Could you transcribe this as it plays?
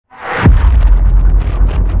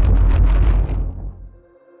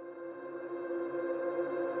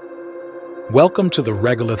Welcome to the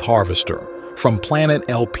Regolith Harvester from planet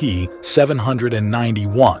LP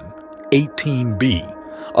 791,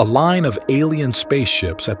 18b, a line of alien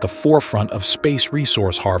spaceships at the forefront of space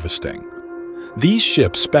resource harvesting. These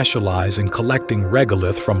ships specialize in collecting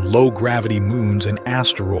regolith from low-gravity moons and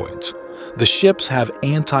asteroids. The ships have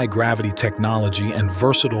anti-gravity technology and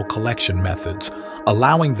versatile collection methods,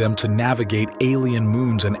 allowing them to navigate alien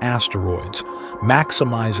moons and asteroids,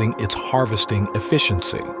 maximizing its harvesting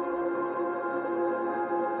efficiency.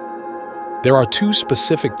 There are two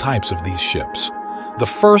specific types of these ships. The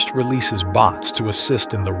first releases bots to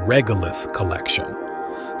assist in the regolith collection.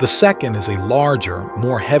 The second is a larger,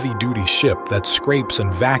 more heavy-duty ship that scrapes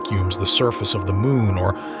and vacuums the surface of the moon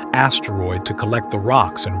or asteroid to collect the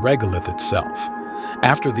rocks and regolith itself.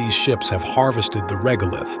 After these ships have harvested the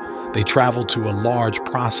regolith, they travel to a large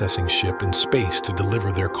processing ship in space to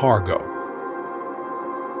deliver their cargo.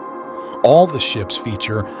 All the ships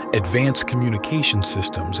feature advanced communication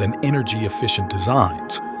systems and energy-efficient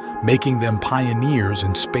designs, making them pioneers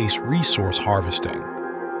in space resource harvesting.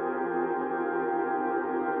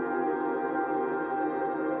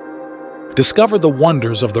 Discover the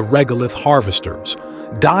wonders of the Regolith Harvesters.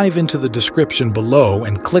 Dive into the description below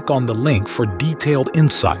and click on the link for detailed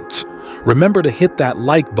insights. Remember to hit that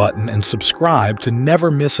like button and subscribe to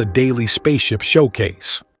never miss a Daily Spaceship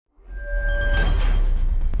showcase.